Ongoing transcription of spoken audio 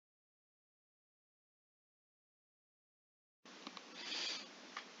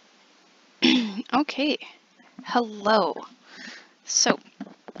Okay, hello. So,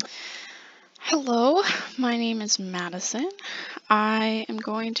 hello, my name is Madison. I am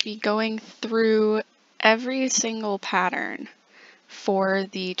going to be going through every single pattern for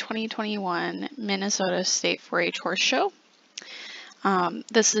the 2021 Minnesota State 4-H Horse Show.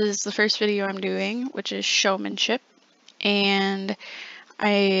 This is the first video I'm doing, which is Showmanship, and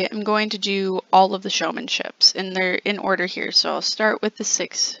I am going to do all of the showmanships, and they're in order here. So I'll start with the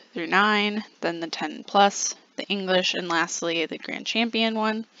 6 through 9, then the 10 plus, the English, and lastly the Grand Champion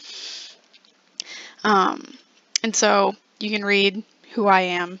one. And so you can read who I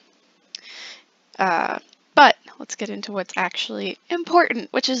am, but let's get into what's actually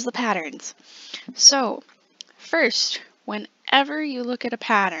important, which is the patterns. So first, whenever you look at a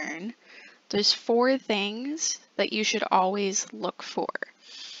pattern, there's 4 things that you should always look for.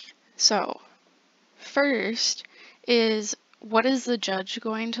 So first is, what is the judge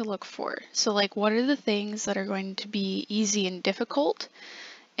going to look for? So like, what are the things that are going to be easy and difficult?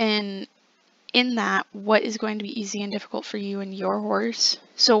 And in that, what is going to be easy and difficult for you and your horse?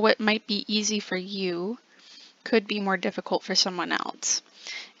 So what might be easy for you could be more difficult for someone else.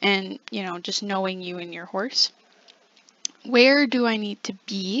 And, you know, just knowing you and your horse. Where do I need to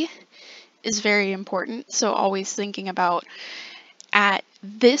be is very important. So always thinking about, at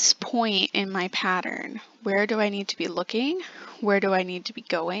this point in my pattern, where do I need to be looking? Where do I need to be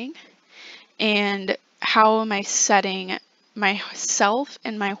going? And how am I setting myself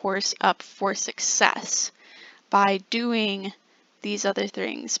and my horse up for success by doing these other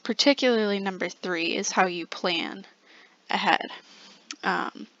things? Particularly number 3 is how you plan ahead.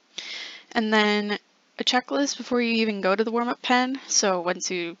 And then a checklist before you even go to the warm-up pen. So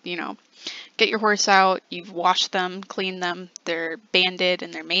once you get your horse out, you've washed them, cleaned them, they're banded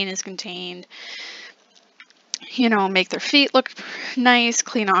and their mane is contained, make their feet look nice,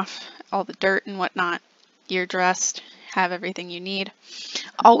 clean off all the dirt and whatnot, you're dressed, have everything you need.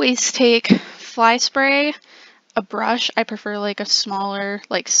 Always take fly spray, a brush. I prefer like a smaller,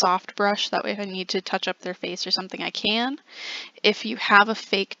 like soft brush, that way if I need to touch up their face or something I can. If you have a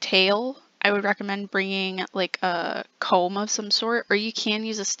fake tail, I would recommend bringing like a comb of some sort, or you can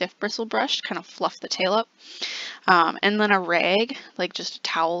use a stiff bristle brush to kind of fluff the tail up. And then a rag, like just a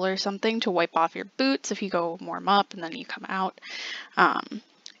towel or something to wipe off your boots if you go warm up and then you come out.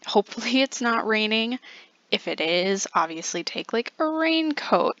 Hopefully it's not raining. If it is, obviously take like a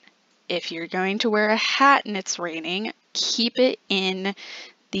raincoat. If you're going to wear a hat and it's raining, keep it in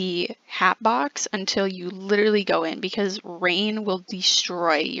the hat box until you literally go in, because rain will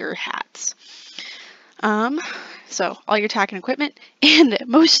destroy your hats. So all your tack and equipment, and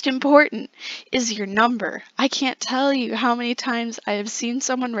most important is your number. I can't tell you how many times I have seen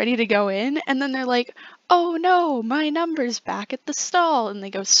someone ready to go in and then they're like, oh no, my number's back at the stall, and they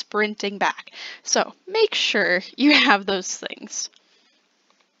go sprinting back. So make sure you have those things.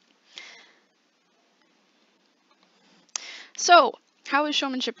 So how is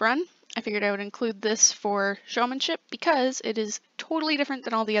showmanship run? I figured I would include this for showmanship because it is totally different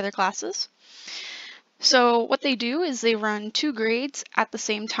than all the other classes. So what they do is they run 2 grades at the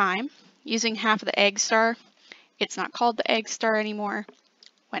same time using half of the egg star. It's not called the egg star anymore.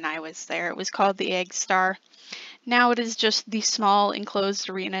 When I was there, it was called the egg star. Now it is just the small enclosed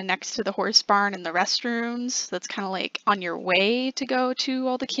arena next to the horse barn and the restrooms. That's kind of like on your way to go to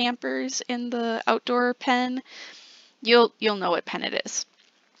all the campers in the outdoor pen. You'll know what pen it is.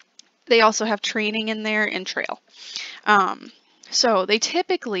 They also have training in there and trail. So they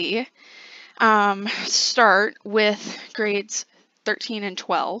typically start with grades 13 and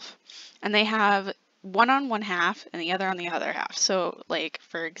 12, and they have one on one half and the other on the other half. So like,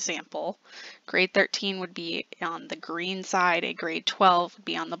 for example, grade 13 would be on the green side, and grade 12 would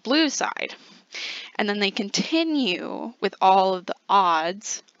be on the blue side. And then they continue with all of the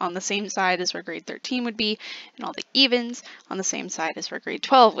odds on the same side as where grade 13 would be, and all the evens on the same side as where grade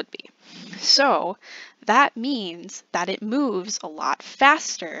 12 would be. So that means that it moves a lot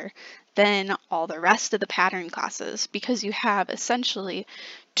faster than all the rest of the pattern classes, because you have essentially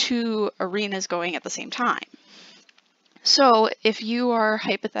 2 arenas going at the same time. So if you are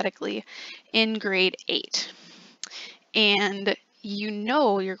hypothetically in grade 8 and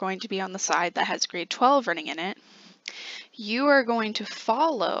you're going to be on the side that has grade 12 running in it, you are going to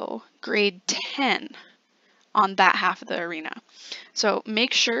follow grade 10 on that half of the arena. So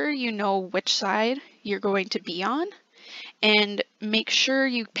make sure you know which side you're going to be on, and make sure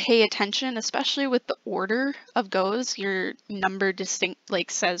you pay attention, especially with the order of goes. Your number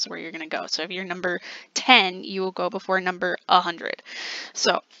says where you're going to go. So if you're number 10, you will go before number 100.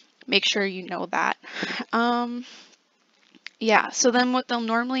 So make sure you know that. Yeah, so then what they'll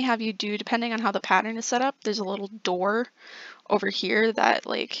normally have you do, depending on how the pattern is set up, there's a little door over here that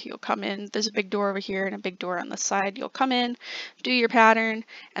like you'll come in, there's a big door over here and a big door on the side. You'll come in, do your pattern,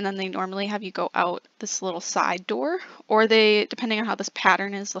 and then they normally have you go out this little side door, or they, depending on how this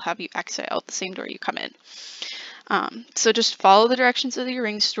pattern is, they'll have you exit out the same door you come in. So just follow the directions of your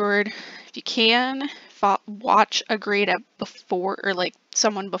ring steward. If you can, watch a grade up before, or like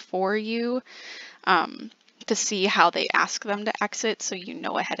someone before you, to see how they ask them to exit, so you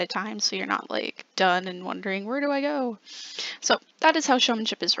know ahead of time, so you're not like done and wondering, where do I go? So that is how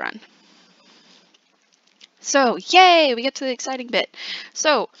showmanship is run. So yay, we get to the exciting bit.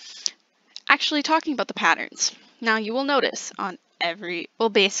 So actually talking about the patterns. Now you will notice on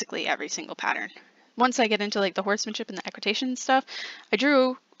basically every single pattern. Once I get into like the horsemanship and the equitation stuff, I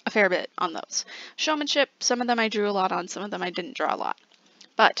drew a fair bit on those. Showmanship, some of them I drew a lot on, some of them I didn't draw a lot.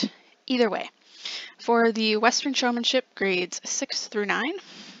 But either way, for the Western Showmanship grades 6 through 9,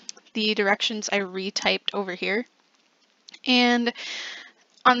 the directions I retyped over here. And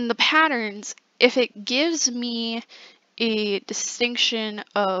on the patterns, if it gives me a distinction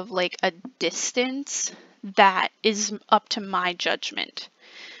of like a distance that is up to my judgment,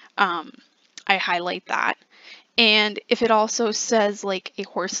 I highlight that. And if it also says like a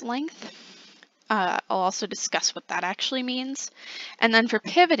horse length, I'll also discuss what that actually means. And then for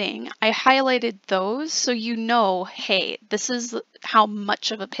pivoting, I highlighted those so you know, hey, this is how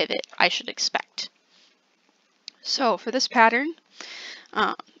much of a pivot I should expect. So for this pattern,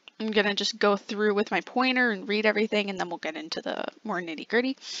 I'm going to just go through with my pointer and read everything, and then we'll get into the more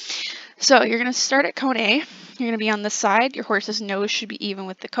nitty-gritty. So you're going to start at cone A. You're going to be on this side. Your horse's nose should be even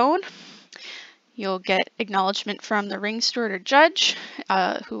with the cone. You'll get acknowledgement from the ring steward or judge,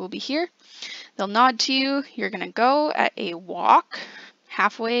 who will be here. They'll nod to you. You're going to go at a walk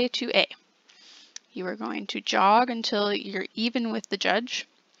halfway to A. You are going to jog until you're even with the judge.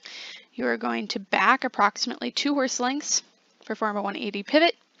 You are going to back approximately 2 horse lengths, perform a 180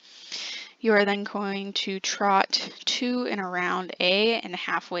 pivot. You are then going to trot to and around A and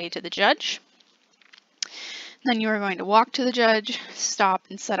halfway to the judge. Then you are going to walk to the judge, stop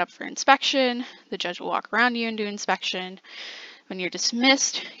and set up for inspection. The judge will walk around you and do inspection. When you're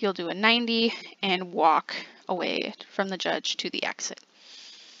dismissed, you'll do a 90 and walk away from the judge to the exit.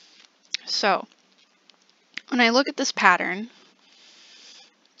 So when I look at this pattern,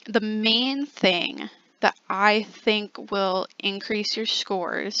 the main thing that I think will increase your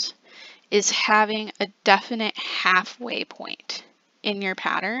scores is having a definite halfway point in your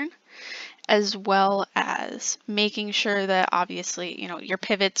pattern, as well as making sure that obviously, you know, your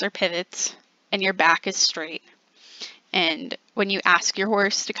pivots are pivots and your back is straight. And when you ask your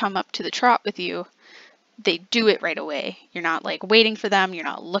horse to come up to the trot with you, they do it right away. You're not like waiting for them. You're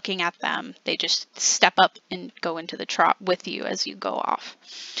not looking at them. They just step up and go into the trot with you as you go off.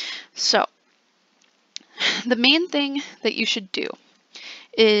 So the main thing that you should do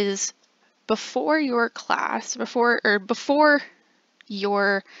is before your class, before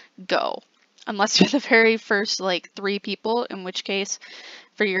your go, unless you're the very first like 3 people, in which case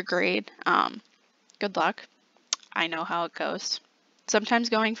for your grade, good luck. I know how it goes. Sometimes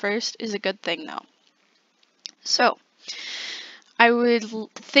going first is a good thing though. So I would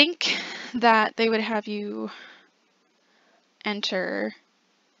think that they would have you enter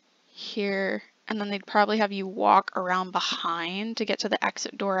here, and then they'd probably have you walk around behind to get to the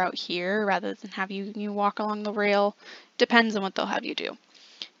exit door out here rather than have you walk along the rail. Depends on what they'll have you do.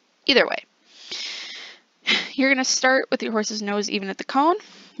 Either way, you're going to start with your horse's nose even at the cone.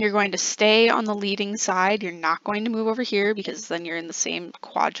 You're going to stay on the leading side. You're not going to move over here because then you're in the same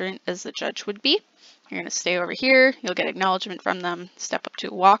quadrant as the judge would be. You're going to stay over here. You'll get acknowledgement from them, step up to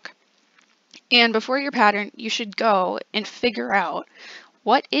a walk. And before your pattern, you should go and figure out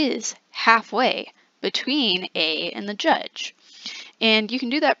what is halfway between A and the judge. And you can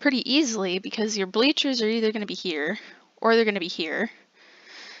do that pretty easily because your bleachers are either going to be here or they're going to be here.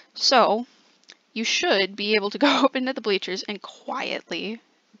 So you should be able to go up into the bleachers and quietly,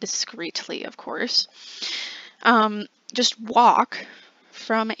 discreetly of course, just walk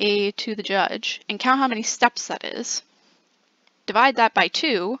from A to the judge and count how many steps that is. Divide that by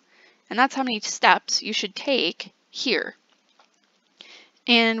 2, and that's how many steps you should take here.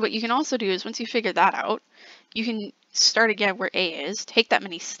 And what you can also do is once you figure that out, you can start again where A is, take that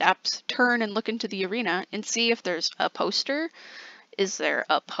many steps, turn and look into the arena and see if there's a poster. Is there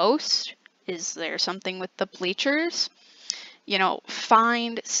a post? Is there something with the bleachers? You know,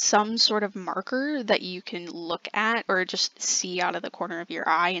 find some sort of marker that you can look at or just see out of the corner of your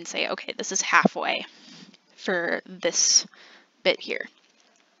eye and say, okay, this is halfway for this bit here.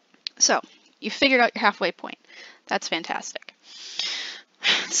 So you figured out your halfway point. That's fantastic.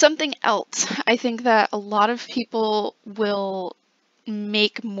 Something else I think that a lot of people will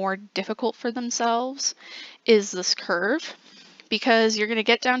make more difficult for themselves is this curve, because you're going to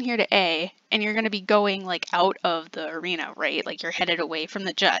get down here to A and you're going to be going like out of the arena, right? Like you're headed away from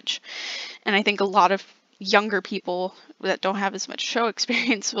the judge. And I think a lot of younger people that don't have as much show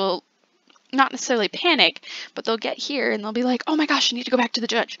experience will not necessarily panic, but they'll get here and they'll be like, oh my gosh, I need to go back to the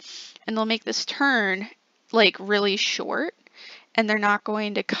judge. And they'll make this turn like really short, and they're not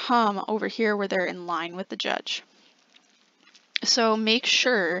going to come over here where they're in line with the judge. So make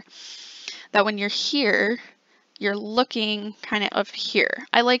sure that when you're here, you're looking kind of here.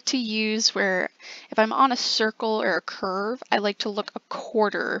 I like to use where, if I'm on a circle or a curve, I like to look a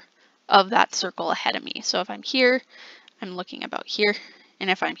quarter of that circle ahead of me. So if I'm here, I'm looking about here. And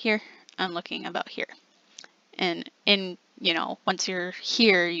if I'm here, I'm looking about here. And you know, once you're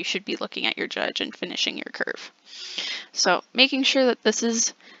here, you should be looking at your judge and finishing your curve. So making sure that this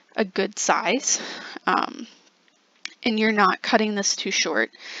is a good size, and you're not cutting this too short.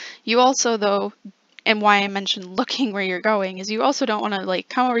 You also, though, and why I mentioned looking where you're going, is you also don't want to like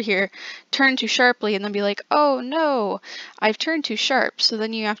come over here, turn too sharply, and then be like, oh no, I've turned too sharp. So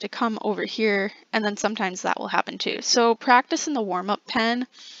then you have to come over here, and then sometimes that will happen too. So practice in the warm-up pen,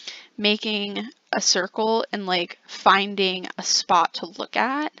 making a circle and like finding a spot to look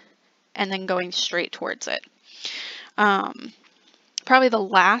at and then going straight towards it. Probably the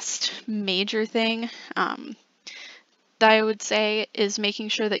last major thing that I would say is making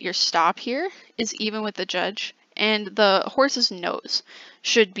sure that your stop here is even with the judge, and the horse's nose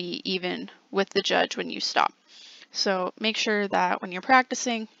should be even with the judge when you stop. So make sure that when you're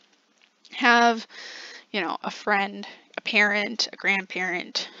practicing, have, you know, a friend, a parent, a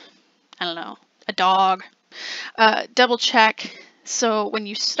grandparent, I don't know, a dog, double check. So when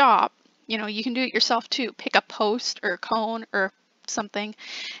you stop, you know, you can do it yourself too. Pick a post or a cone or something,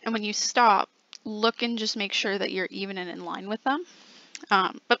 and when you stop, look and just make sure that you're even and in line with them.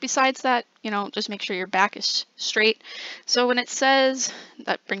 But besides that, you know, just make sure your back is straight. So when it says,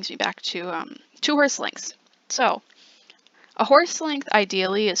 that brings me back to 2 horse lengths. So a horse length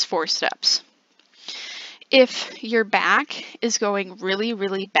ideally is 4 steps. If your back is going really,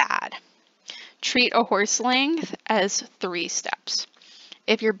 really bad, treat a horse length as 3 steps.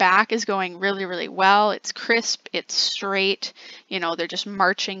 If your back is going really, really well, it's crisp, it's straight, you know, they're just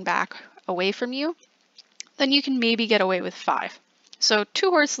marching back away from you, then you can maybe get away with 5. So 2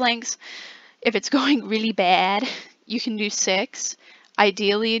 horse lengths. If it's going really bad, you can do 6.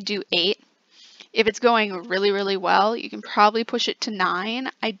 Ideally do 8. If it's going really, really well, you can probably push it to 9.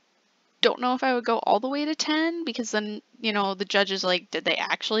 I don't know if I would go all the way to 10, because then, you know, the judge is like, did they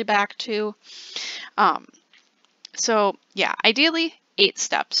actually back 2? So yeah, ideally 8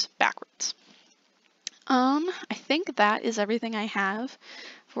 steps backwards. I think that is everything I have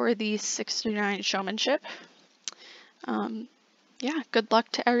for the 6 through 9 showmanship. Yeah, good luck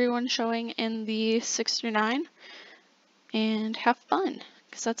to everyone showing in the 6 through 9, and have fun,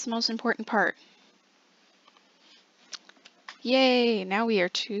 because that's the most important part. Yay, now we are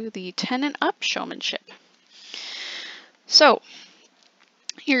to the 10 and up showmanship. So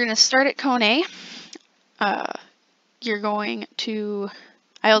you're going to start at cone A. You're going to,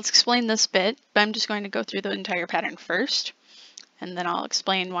 I'll explain this bit, but I'm just going to go through the entire pattern first, and then I'll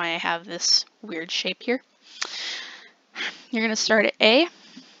explain why I have this weird shape here. You're going to start at A.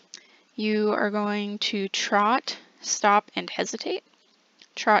 You are going to trot, stop, and hesitate.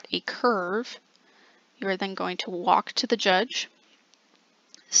 Trot a curve. You are then going to walk to the judge.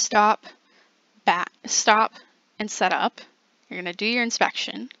 Stop, back, stop, and set up. You're going to do your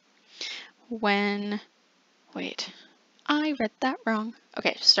inspection. Wait, I read that wrong.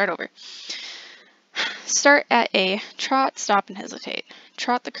 Okay, start over. Start at A, trot, stop, and hesitate.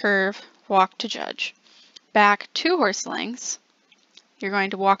 Trot the curve, walk to judge. Back 2 horse lengths. You're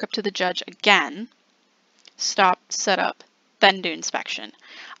going to walk up to the judge again. Stop, set up, then do inspection.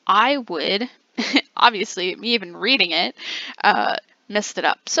 I would, obviously, me even reading it, messed it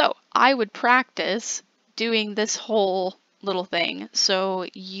up. So I would practice doing this whole little thing, so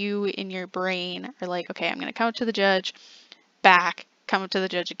you in your brain are like, okay, I'm going to come up to the judge, back, come up to the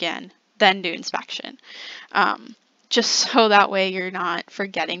judge again, then do inspection. Just so that way you're not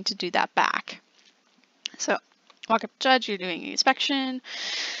forgetting to do that back. So walk up to judge, you're doing an inspection.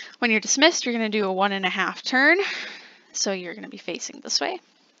 When you're dismissed, you're going to do a 1.5 turn. So you're going to be facing this way.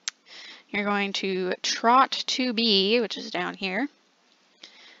 You're going to trot to B, which is down here.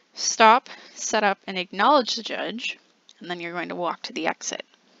 Stop, set up, and acknowledge the judge. And then you're going to walk to the exit.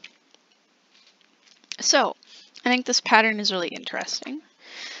 So I think this pattern is really interesting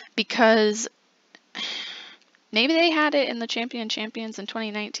because Maybe they had it in the Champions in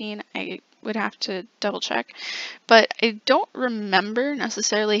 2019. I would have to double check. But I don't remember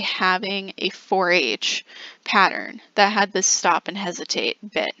necessarily having a 4-H pattern that had this stop and hesitate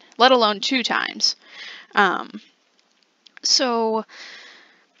bit, let alone 2 times. So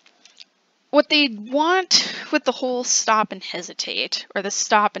what they want with the whole stop and hesitate, or the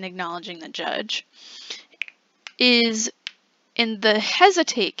stop and acknowledging the judge, is in the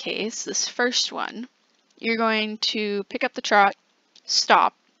hesitate case, this first one, you're going to pick up the trot,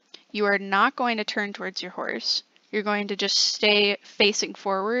 stop. You are not going to turn towards your horse. You're going to just stay facing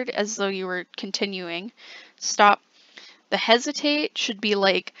forward as though you were continuing. Stop. The hesitate should be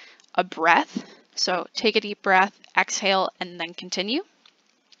like a breath. So take a deep breath, exhale, and then continue.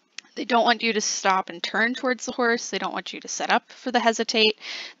 They don't want you to stop and turn towards the horse. They don't want you to set up for the hesitate.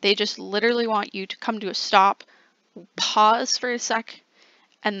 They just literally want you to come to a stop, pause for a sec,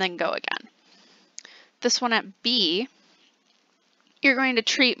 and then go again. This one at B, you're going to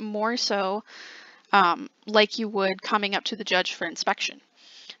treat more so like you would coming up to the judge for inspection.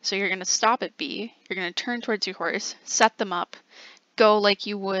 So you're going to stop at B, you're going to turn towards your horse, set them up, go like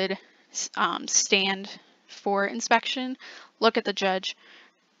you would stand for inspection, look at the judge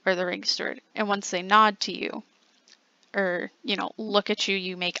or the ring steward, and once they nod to you, or, you know, look at you,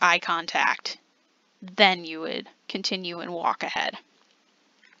 you make eye contact, then you would continue and walk ahead.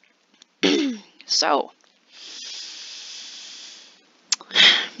 So,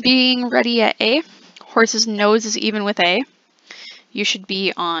 being ready at A, horse's nose is even with A. You should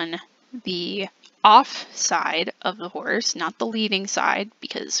be on the off side of the horse, not the leading side,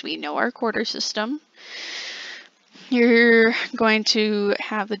 because we know our quarter system. You're going to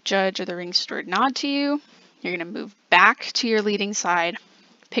have the judge or the ring steward nod to you. You're going to move back to your leading side,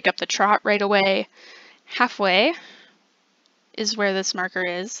 pick up the trot right away. Halfway is where this marker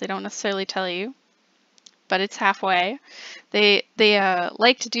is. They don't necessarily tell you, but it's halfway. They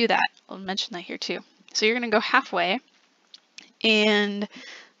like to do that. I'll mention that here too. So you're going to go halfway and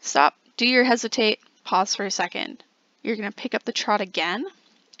stop, do your hesitate, pause for a second. You're going to pick up the trot again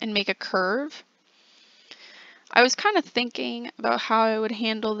and make a curve. I was kind of thinking about how I would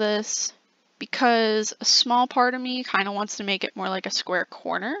handle this because a small part of me kind of wants to make it more like a square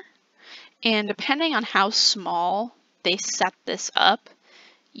corner. And depending on how small they set this up,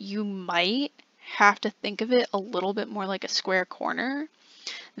 you might have to think of it a little bit more like a square corner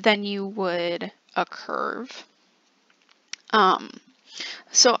than you would a curve.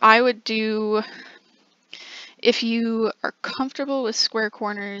 So I would do, if you are comfortable with square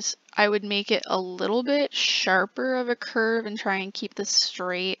corners, I would make it a little bit sharper of a curve and try and keep this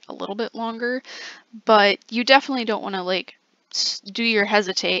straight a little bit longer, but you definitely don't want to like do your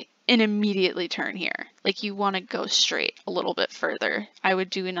hesitate and immediately turn here. Like you want to go straight a little bit further. I would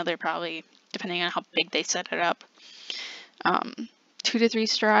do another, probably depending on how big they set it up, 2 to 3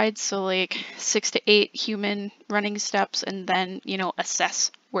 strides, so like 6 to 8 human running steps, and then, you know,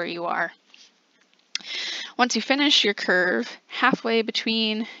 assess where you are. Once you finish your curve, halfway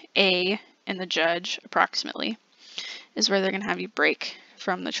between A and the judge, approximately, is where they're going to have you break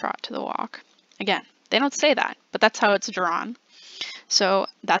from the trot to the walk. Again, they don't say that, but that's how it's drawn. So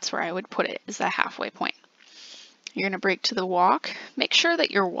that's where I would put it, is that halfway point. You're going to break to the walk. Make sure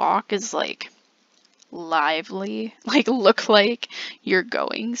that your walk is like lively, like look like you're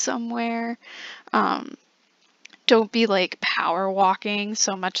going somewhere. Don't be like power walking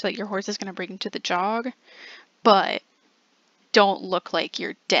so much that your horse is going to bring you to the jog, but don't look like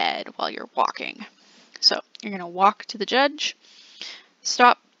you're dead while you're walking. So you're going to walk to the judge,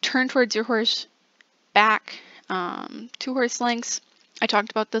 stop, turn towards your horse, back 2 horse lengths. I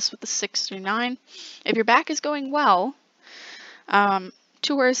talked about this with the 6 through 9. If your back is going well, 2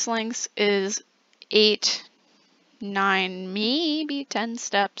 horse lengths is 8, 9, maybe 10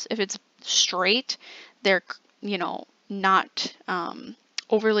 steps. If it's straight, they're, you know, not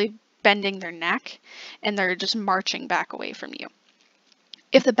overly bending their neck, and they're just marching back away from you.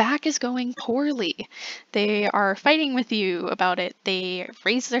 If the back is going poorly, they are fighting with you about it, they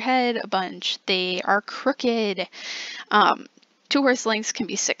raise their head a bunch, they are crooked, 2 horse lengths can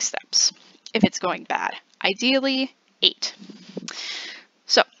be 6 steps if it's going bad. Ideally, 8.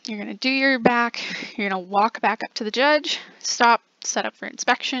 So you're going to do your back, you're going to walk back up to the judge, stop, set up for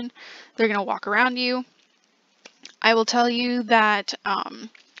inspection. They're going to walk around you. I will tell you that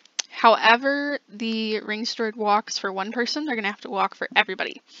however the ring steward walks for one person, they're going to have to walk for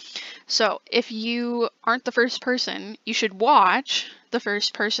everybody. So if you aren't the first person, you should watch the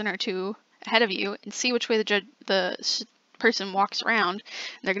first person or 2 ahead of you and see which way the person walks around. And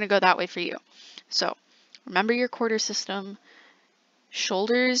they're going to go that way for you. So remember your quarter system.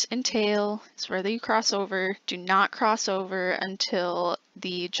 Shoulders and tail is where you cross over. Do not cross over until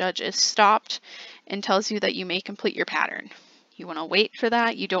the judge is stopped and tells you that you may complete your pattern. You want to wait for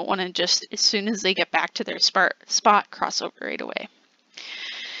that. You don't want to just, as soon as they get back to their spot, cross over right away.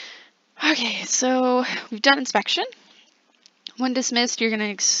 Okay, so we've done inspection. When dismissed, you're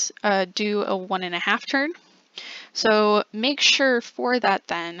going to do a 1.5 turn. So make sure for that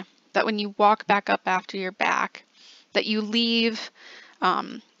then, that when you walk back up after your back, that you leave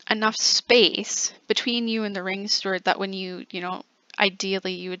enough space between you and the ring steward that when you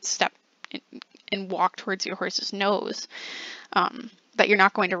ideally you would step and walk towards your horse's nose, that you're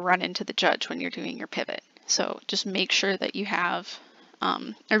not going to run into the judge when you're doing your pivot. So just make sure that you have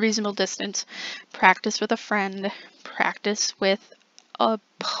a reasonable distance. Practice with a friend, practice with a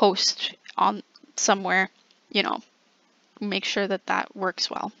post on somewhere, make sure that that works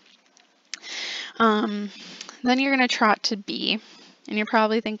well. Then you're going to trot to B, and you're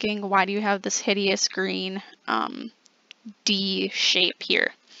probably thinking, why do you have this hideous green D shape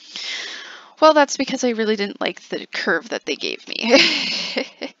here? Well, that's because I really didn't like the curve that they gave me.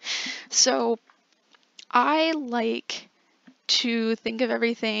 So I like to think of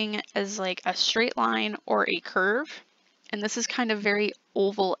everything as like a straight line or a curve, and this is kind of very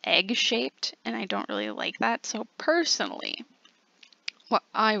oval egg shaped, and I don't really like that. So personally, what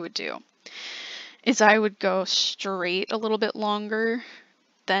I would do is I would go straight a little bit longer,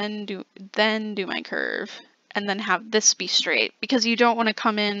 then do my curve, and then have this be straight, because you don't want to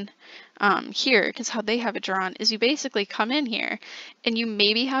come in here, because how they have it drawn is you basically come in here and you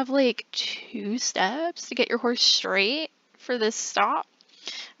maybe have like 2 steps to get your horse straight for this stop,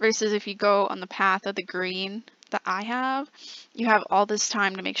 versus if you go on the path of the green that I have, you have all this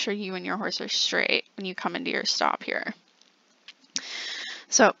time to make sure you and your horse are straight when you come into your stop here.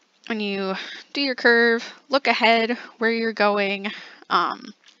 So when you do your curve, look ahead where you're going.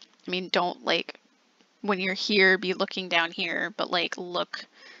 Don't like when you're here be looking down here, but like look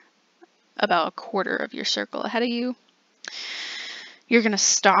about 1/4 of your circle ahead of you. You're going to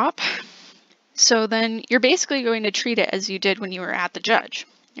stop. So then you're basically going to treat it as you did when you were at the judge.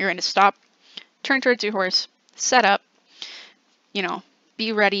 You're going to stop, turn towards your horse, set up,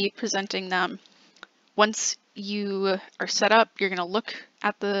 be ready, presenting them. Once you are set up, you're going to look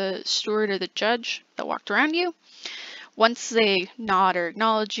at the steward or the judge that walked around you. Once they nod or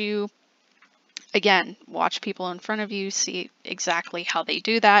acknowledge you, again, watch people in front of you, see exactly how they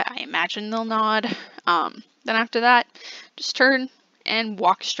do that. I imagine they'll nod. Then after that, just turn and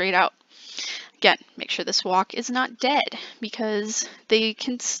walk straight out. Again, make sure this walk is not dead, because they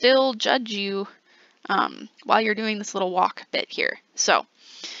can still judge you while you're doing this little walk bit here. So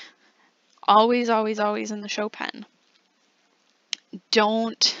always, always, always in the show pen.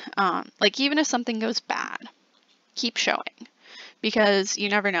 Don't, even if something goes bad, keep showing, because you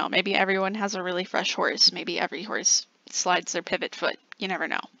never know. Maybe everyone has a really fresh horse. Maybe every horse slides their pivot foot. You never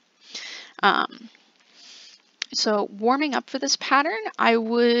know. So warming up for this pattern, I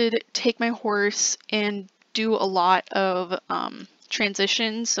would take my horse and do a lot of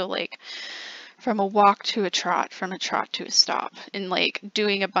transitions. So like from a walk to a trot, from a trot to a stop, and like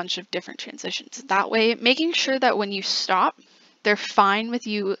doing a bunch of different transitions. That way, making sure that when you stop, they're fine with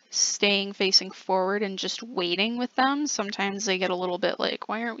you staying facing forward and just waiting with them. Sometimes they get a little bit like,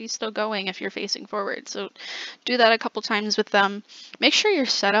 why aren't we still going if you're facing forward? So do that a couple times with them. Make sure your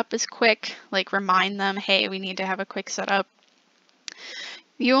setup is quick, like remind them, hey, we need to have a quick setup.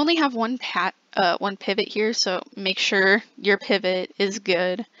 You only have one pivot here, so make sure your pivot is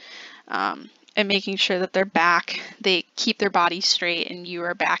good. And making sure that they're back, they keep their body straight and you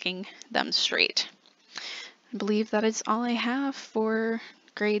are backing them straight. I believe that is all I have for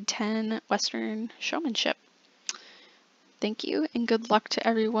grade 10 Western Showmanship. Thank you and good luck to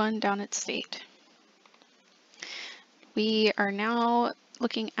everyone down at State. We are now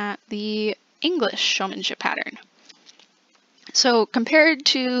looking at the English Showmanship pattern. So compared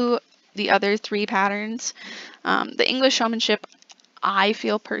to the other 3 patterns, the English Showmanship, I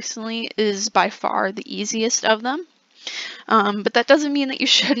feel personally, is by far the easiest of them. But that doesn't mean that you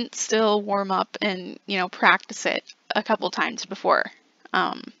shouldn't still warm up and, practice it a couple times before.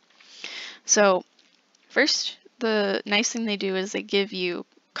 So first, the nice thing they do is they give you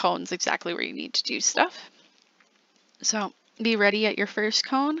cones exactly where you need to do stuff. So be ready at your first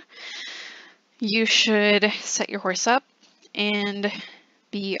cone. You should set your horse up and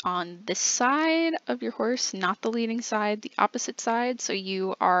be on this side of your horse, not the leading side, the opposite side. So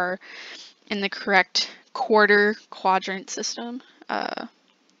you are in the correct quadrant system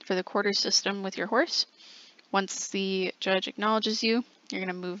for the quarter system with your horse. Once the judge acknowledges you, you're going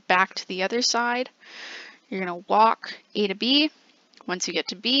to move back to the other side. You're going to walk A to B, Once you get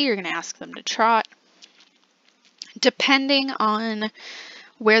to B, you're going to ask them to trot. Depending on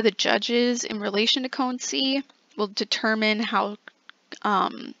where the judge is in relation to cone C will determine how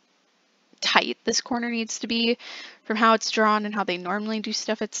tight this corner needs to be from how it's drawn and how they normally do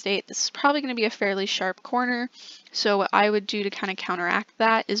stuff at state. This is probably going to be a fairly sharp corner. So what I would do to kind of counteract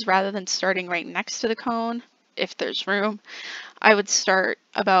that is rather than starting right next to the cone, if there's room, I would start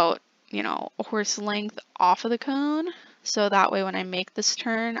about, you know, a horse length off of the cone. So that way when I make this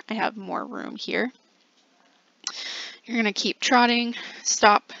turn, I have more room here. You're going to keep trotting,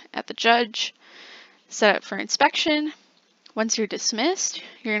 stop at the judge, set up for inspection. Once you're dismissed,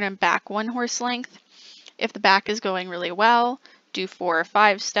 you're going to back 1 horse length. If the back is going really well, do 4 or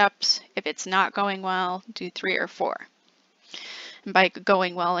 5 steps. If it's not going well, do 3 or 4. And by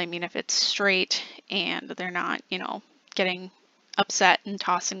going well, I mean if it's straight and they're not, you know, getting upset and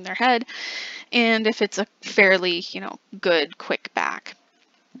tossing their head. And if it's a fairly, you know, good, quick back.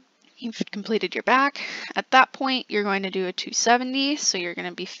 You've completed your back. At that point, you're going to do a 270. So you're going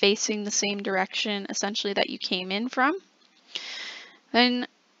to be facing the same direction essentially that you came in from. Then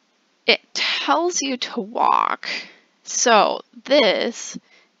it tells you to walk. So this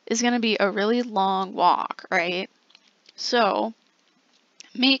is going to be a really long walk, right? So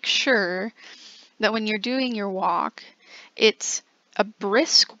make sure that when you're doing your walk, it's a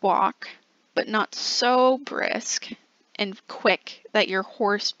brisk walk, but not so brisk and quick that your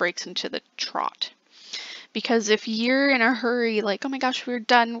horse breaks into the trot. Because if you're in a hurry, like, oh my gosh, we're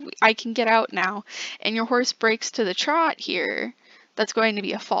done, I can get out now, and your horse breaks to the trot here, that's going to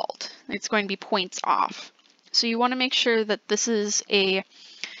be a fault. It's going to be points off. So you want to make sure that this is a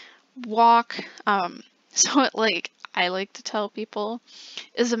walk. So like I like to tell people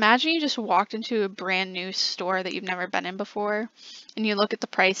is imagine you just walked into a brand new store that you've never been in before and you look at the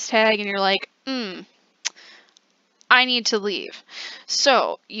price tag and you're like, I need to leave.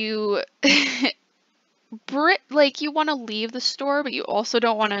 So you like you want to leave the store, but you also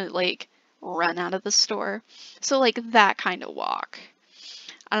don't want to like run out of the store. So like that kind of walk.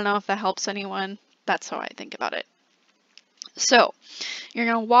 I don't know if that helps anyone. That's how I think about it. So you're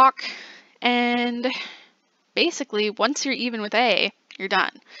going to walk and basically once you're even with A, you're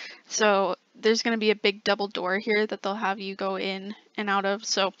done. So there's going to be a big double door here that they'll have you go in and out of.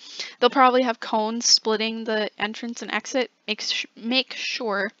 So they'll probably have cones splitting the entrance and exit. Make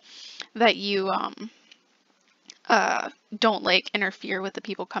sure that you don't like interfere with the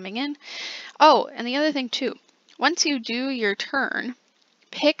people coming in. Oh, and the other thing too, once you do your turn,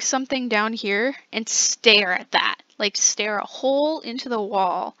 pick something down here and stare at that. Like stare a hole into the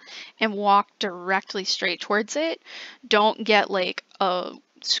wall and walk directly straight towards it. Don't get like a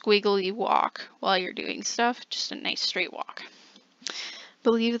squiggly walk while you're doing stuff, just a nice straight walk.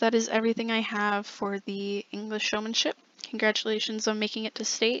 Believe that is everything I have for the English showmanship. Congratulations on making it to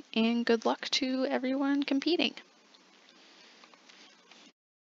state and good luck to everyone competing.